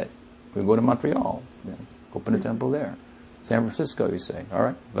 Let's try it. We go to Montreal, open a temple there. San Francisco, you say. All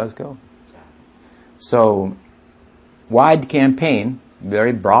right, let's go. So, wide campaign,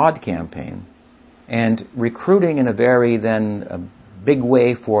 very broad campaign, and recruiting in a very a big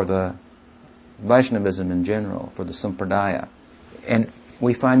way for the Vaishnavism in general, for the Sampradaya. And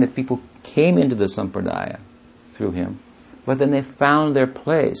we find that people came into the Sampradaya through him, but then they found their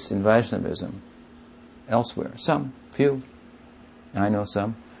place in Vaishnavism elsewhere. Some, few. I know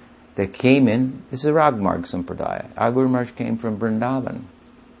some. They came in, this is a Ragmarg Sampradaya. Our Guru Maharaj came from Vrindavan.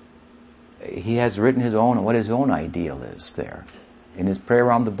 He has written what his own ideal is there. In his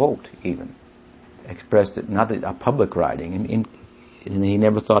prayer on the boat, even. Expressed it, not a public writing, and he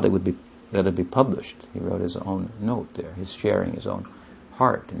never thought it would be published. He wrote his own note there, his sharing his own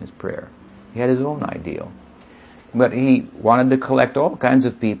heart in his prayer. He had his own ideal. But he wanted to collect all kinds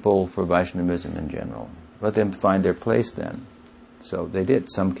of people for Vaishnavism in general. Let them find their place then. So they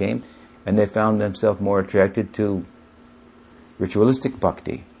did. Some came, and they found themselves more attracted to ritualistic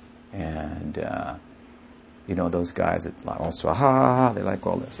bhakti. And, those guys that also, they like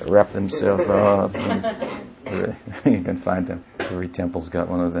all this. They wrap themselves up. You can find them. Every temple's got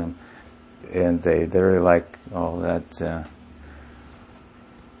one of them. And they really like all that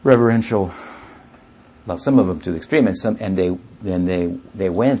reverential love. Some of them to the extreme, and they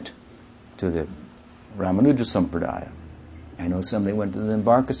went to the Ramanuja Sampradaya. I know some they went to the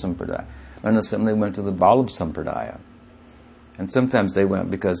Nimbarka Sampradaya. I know some they went to the Vallabh Sampradaya. And sometimes they went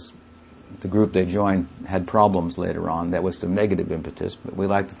because the group they joined had problems later on. That was some negative impetus, but we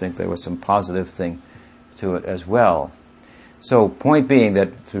like to think there was some positive thing to it as well. So, point being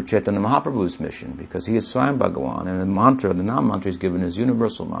that through Chaitanya Mahaprabhu's mission, because he is Swayam Bhagawan, and the mantra, the Nam mantra is given as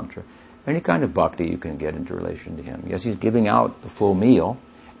universal mantra, any kind of bhakti you can get into relation to him. Yes, he's giving out the full meal,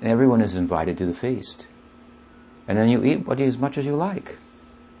 and everyone is invited to the feast. And then you eat as much as you like.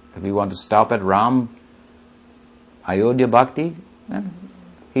 If you want to stop at Ram, Ayodhya Bhakti,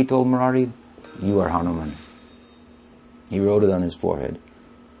 he told Murari, you are Hanuman. He wrote it on his forehead.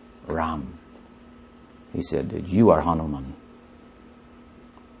 Ram. He said, you are Hanuman.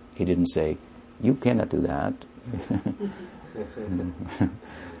 He didn't say, you cannot do that.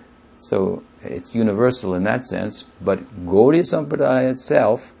 So it's universal in that sense, but Gaudiya Sampradaya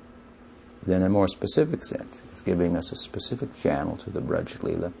itself, then in a more specific sense, is giving us a specific channel to the Braj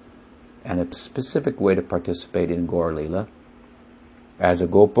Leela and a specific way to participate in Gaur Leela as a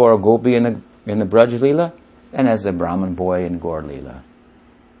Gopa or Gopi in the Braj Leela and as a Brahman boy in Gaur Leela.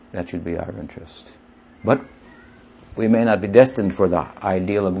 That should be our interest. But we may not be destined for the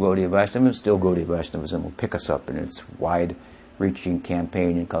ideal of Gaudiya Vaishnavism. Still, Gaudiya Vaishnavism will pick us up in its wide-reaching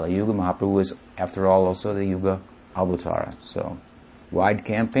campaign in Kali Yuga. Mahaprabhu is, after all, also the Yuga Avatara. So, wide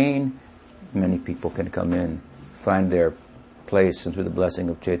campaign, many people can come in, find their place, and through the blessing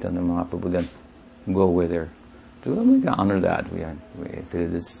of Chaitanya Mahaprabhu, then go where their we honor that. If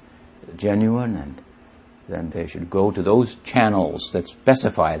it is genuine, and then they should go to those channels that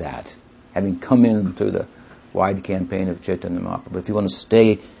specify that, having come in through the wide campaign of Chaitanya Mahaprabhu. But if you want to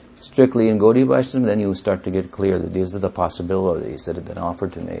stay strictly in Gaudiya Vaishnavism, then you start to get clear that these are the possibilities that have been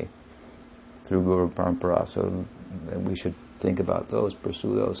offered to me through Guru Parampara. So we should think about those,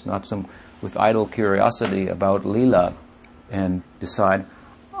 pursue those, not some with idle curiosity about Leela and decide,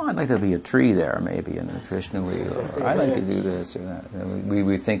 I'd like to be a tree there maybe in a Krishna Leela, or I'd like to do this or that. And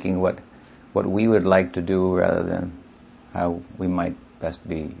we're thinking what we would like to do rather than how we might best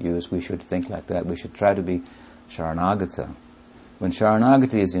be used. We should think like that. We should try to be Sharanagata. When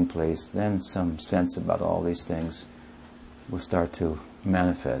Sharanagati is in place, then some sense about all these things will start to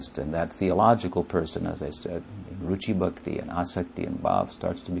manifest, and that theological person, as I said, Ruchi Bhakti and Asakti and Bhav,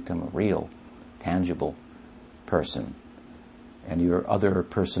 starts to become a real, tangible person. And your other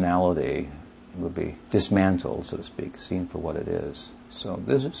personality will be dismantled, so to speak, seen for what it is. So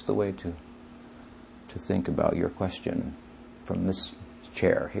this is the way to think about your question from this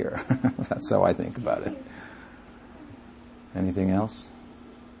chair here. That's how I think about it. Anything else?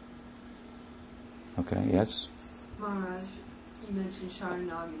 Okay, yes? Maharaj, you mentioned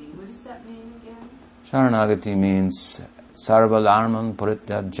Sharanagati. What does that mean again? Sharanagati means Sarvalarman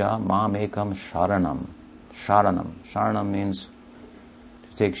Purityajya Mamekam Sharanam. Sharanam. Sharanam means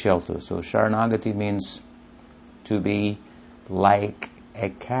to take shelter. So Sharanagati means to be like a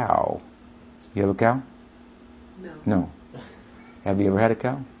cow. You have a cow? No. No. Have you ever had a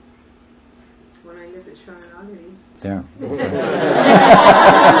cow? When I lived at Sharanagati. There. I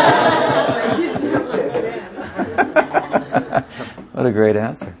didn't know that. What a great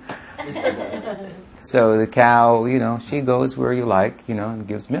answer. So the cow, she goes where you like, and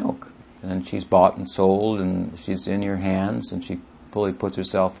gives milk. And she's bought and sold, and she's in your hands, and she fully puts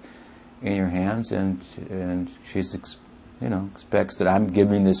herself in your hands, and she's, expects that I'm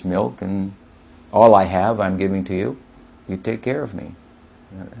giving this milk, and all I have I'm giving to you. You take care of me.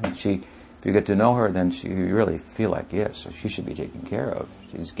 And if you get to know her, then you really feel like, yes, she should be taken care of.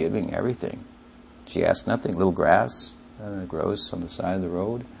 She's giving everything. She asks nothing. Little grass grows on the side of the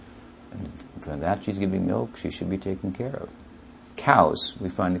road, and for that she's giving milk. She should be taken care of. Cows. We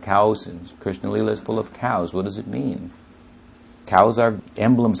find the cows, and Krishna Leela is full of cows. What does it mean? Cows are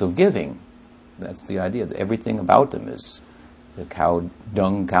emblems of giving. That's the idea. Everything about them is, the cow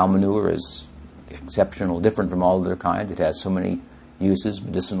dung, cow manure is exceptional, different from all other kinds. It has so many uses,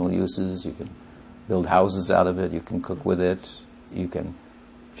 medicinal uses. You can build houses out of it. You can cook with it. You can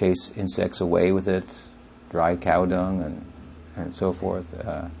chase insects away with it. Dry cow dung and so forth.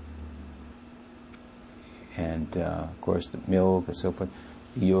 Of course, the milk and so forth.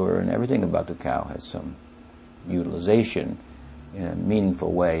 The urine, everything about the cow has some utilization in a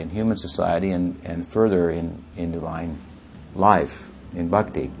meaningful way in human society and further in divine life, in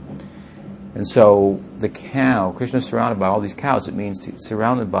bhakti. And so the cow, Krishna is surrounded by all these cows. It means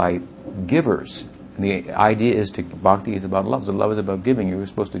surrounded by givers. And the idea is bhakti is about love. So love is about giving. You're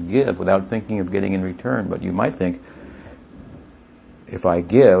supposed to give without thinking of getting in return. But you might think, if I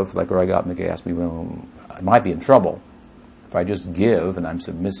give, like Rai Gopnik asked me, well, I might be in trouble. If I just give and I'm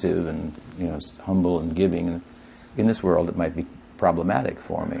submissive and humble and giving, in this world it might be problematic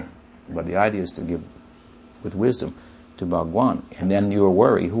for me. But the idea is to give with wisdom to Bhagwan. And then you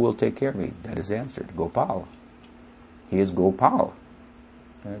worry, who will take care of me? That is answered. Gopal. He is Gopal.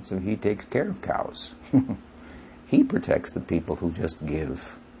 And so he takes care of cows. He protects the people who just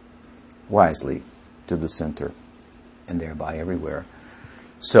give wisely to the center and thereby everywhere.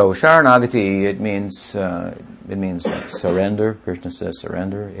 So Sharanagati, it means surrender. Krishna says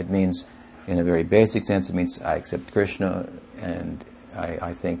surrender. It means, in a very basic sense, it means I accept Krishna, and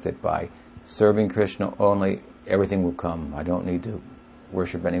I think that by serving Krishna only, everything will come. I don't need to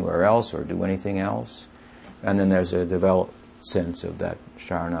worship anywhere else or do anything else. And then there's a developed sense of that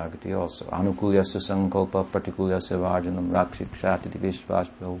Sharanagati also. Anukulyasya sankalpa partikulyasya vajanam rakshikshati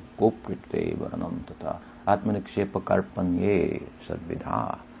vishvashvyo gopritve varanam tata atmanikshepa karpanye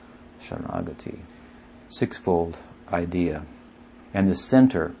sadvidha Sharanagati. Sixfold idea. And the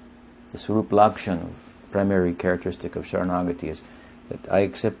center, the Swarup Lakshan, primary characteristic of Sharanagati is that I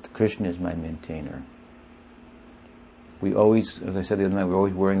accept Krishna as my maintainer. We always, as I said the other night, we're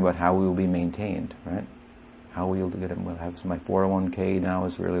always worrying about how we will be maintained, right? How will you get it? Well, have my 401k now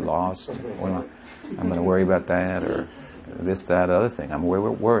is really lost. I'm going to worry about that, or this, that, other thing. We're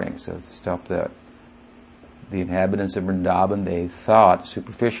worrying, so stop that. The inhabitants of Vrindavan, they thought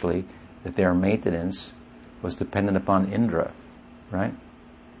superficially that their maintenance was dependent upon Indra, right?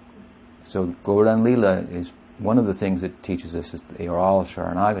 So Govardhan Leela is one of the things it teaches us is that they are all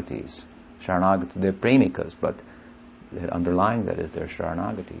Sharanagatis. Sharanagati. They're premikas, but underlying that is their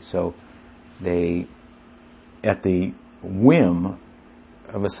Sharanagati. So they, at the whim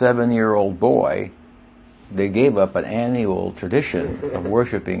of a 7-year-old boy, they gave up an annual tradition of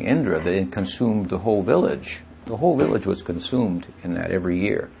worshipping Indra that it consumed the whole village. The whole village was consumed in that every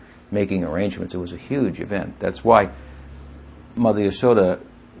year, making arrangements. It was a huge event. That's why Mother Yasoda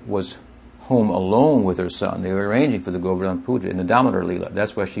was home alone with her son. They were arranging for the Govardhan Puja in the Damodar Leela.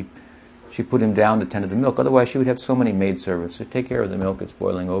 That's why she put him down to tend to the milk. Otherwise, she would have so many maidservants to take care of the milk. It's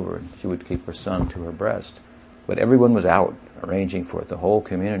boiling over, and she would keep her son to her breast. But everyone was out arranging for it, the whole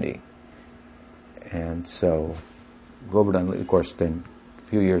community. And so, Govardhan, of course, then a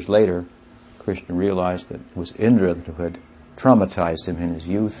few years later, Krishna realized that it was Indra who had traumatized him in his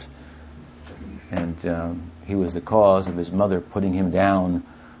youth, and he was the cause of his mother putting him down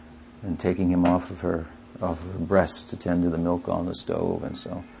and taking him off of her breast to tend to the milk on the stove, and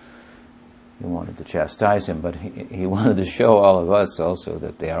so he wanted to chastise him, but he wanted to show all of us also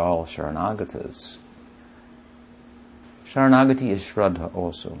that they are all Sharanagatas. Sharanagati is Shraddha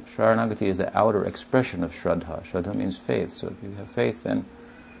also. Sharanagati is the outer expression of Shraddha. Shraddha means faith, so if you have faith, then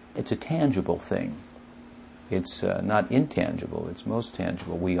it's a tangible thing. It's not intangible, it's most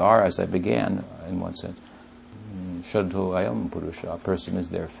tangible. We are, as I began, in one sense, Shraddho ayam purusha, a person is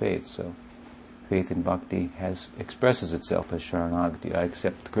their faith, so faith in bhakti expresses itself as Sharanagati. I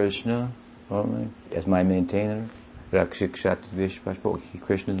accept Krishna only as my maintainer. Rakshikshat Vishvashva,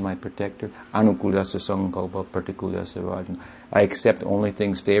 Krishna is my protector. Anukulyasa Sankalpa Partikulyasa Vajna. I accept only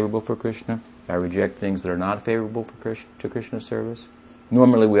things favorable for Krishna. I reject things that are not favorable for to Krishna's service.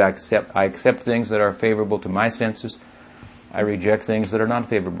 Normally I accept things that are favorable to my senses. I reject things that are not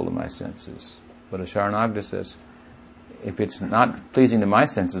favorable to my senses. But a Sharanagata says, if it's not pleasing to my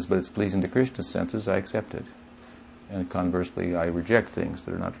senses, but it's pleasing to Krishna's senses, I accept it. And conversely, I reject things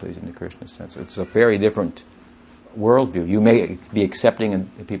that are not pleasing to Krishna's senses. It's a very different worldview. You may be accepting,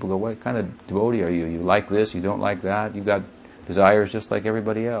 and people go, what kind of devotee are you? You like this, you don't like that, you've got desires just like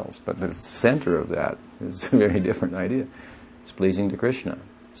everybody else. But the center of that is a very different idea. It's pleasing to Krishna,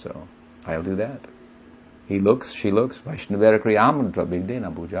 so I'll do that. He looks, she looks, Vaishnavera Kriyamantra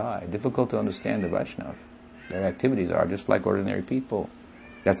Bigdena Bhujai. Difficult to understand the Vaishnav. Their activities are just like ordinary people.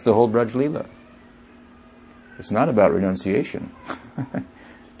 That's the whole Braj Leela. It's not about renunciation.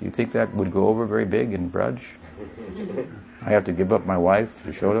 Do you think that would go over very big in Braj? I have to give up my wife,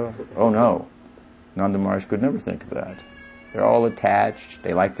 Yashoda? Oh no. Nanda Maharaj could never think of that. They're all attached,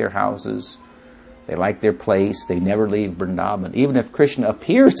 they like their houses, they like their place, they never leave Vrindavan. Even if Krishna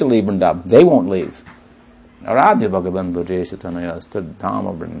appears to leave Vrindavan, they won't leave. Aradhya Bhagavan Brajeshatanaya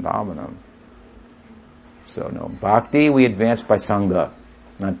Stadhama Vrindavanam. So no, bhakti we advance by sangha,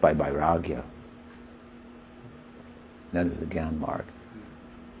 not by vairagya. That is the Gyan Marg.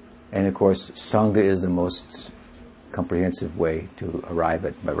 And of course, sangha is the most comprehensive way to arrive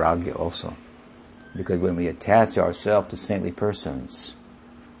at vairagya also. Because when we attach ourselves to saintly persons,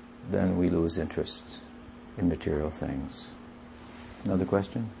 then we lose interest in material things. Another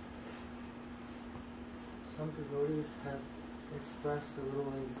question? Some devotees have expressed a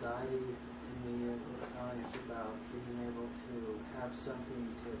little anxiety to me at times about being able to have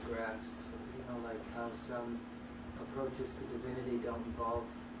something to grasp. So, like how some approaches to divinity don't involve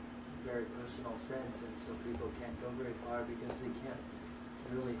very personal sense, and so people can't go very far because they can't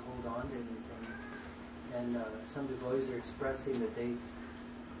really hold on to anything. And some devotees are expressing that they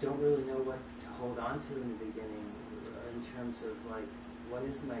don't really know what to hold on to in the beginning, in terms of like, what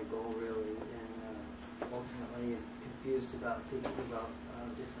is my goal really, and ultimately confused about thinking about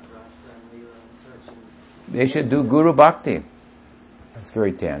different rasa and lila and such. And they should do Guru Bhakti. That's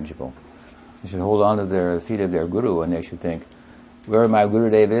very tangible. They should hold on to the feet of their Guru, and they should think, where my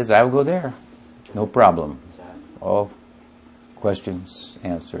Gurudev is, I will go there. No problem. All questions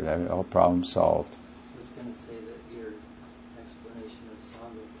answered, all problems solved. I was going to say that your explanation of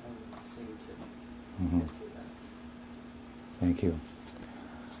Sangha kind of seemed to Mm-hmm. answer that. Thank you.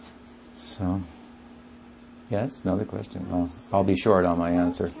 So, yes, another question. Oh, I'll be short on my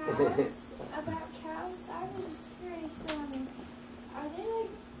answer. About cows, I was just curious, are they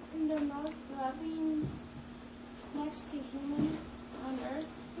like the most loving next to humans on earth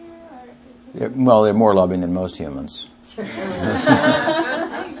here? Or They're more loving than most humans.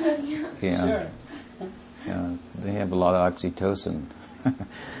 Yeah. Yeah, they have a lot of oxytocin.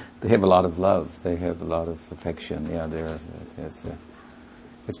 They have a lot of love. They have a lot of affection. Yeah,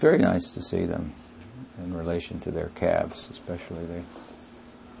 it's very nice to see them in relation to their calves, especially. They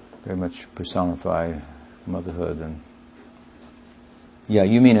very much personify motherhood. And yeah,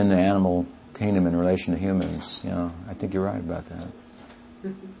 you mean in the animal kingdom in relation to humans? I think you're right about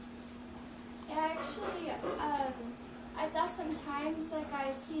that. sometimes like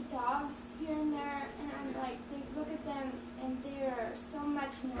I see dogs here and there, and I'm like, they look at them, and they're so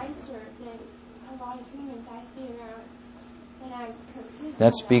much nicer than a lot of humans I see around, and I'm confused.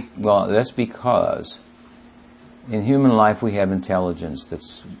 That's because in human life we have intelligence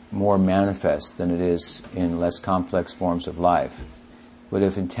that's more manifest than it is in less complex forms of life. But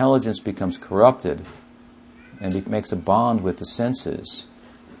if intelligence becomes corrupted and it makes a bond with the senses,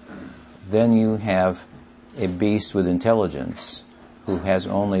 then you have a beast with intelligence who has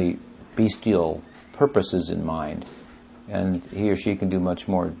only bestial purposes in mind, and he or she can do much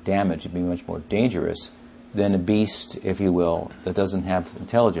more damage and be much more dangerous than a beast, if you will, that doesn't have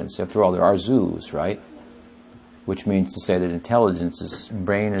intelligence. After all, there are zoos, right? Which means to say that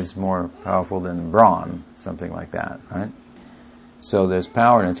brain is more powerful than brawn, something like that, right? So there's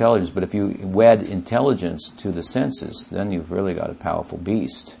power in intelligence, but if you wed intelligence to the senses, then you've really got a powerful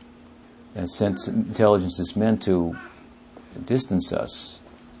beast. And since intelligence is meant to distance us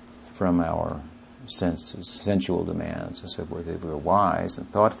from our senses, sensual demands, and so forth, if we're wise and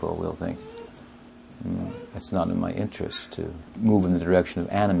thoughtful, we'll think, it's not in my interest to move in the direction of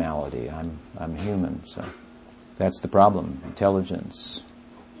animality. I'm human, so that's the problem. Intelligence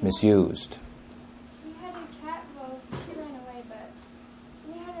misused. We had a cat, well, she ran away, but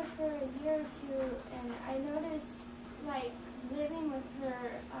we had her for a year or two, and I noticed, like, living with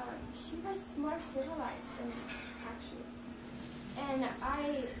her, she was more civilized than me, actually. And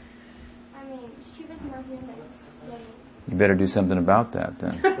I mean, she was more human than me. You better do something about that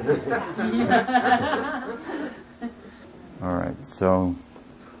then. All right, so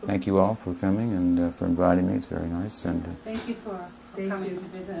thank you all for coming and for inviting me. It's very nice. And thank you for coming to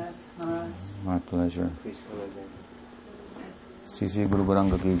visit us, Maharaj. My pleasure. Sisi Guru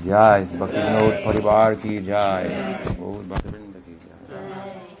Garanga ki jai, Bhakti Vinod Parivar ki jai, Gaur Bhaktivinoda ki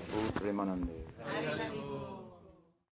jai, Gaur Premanande.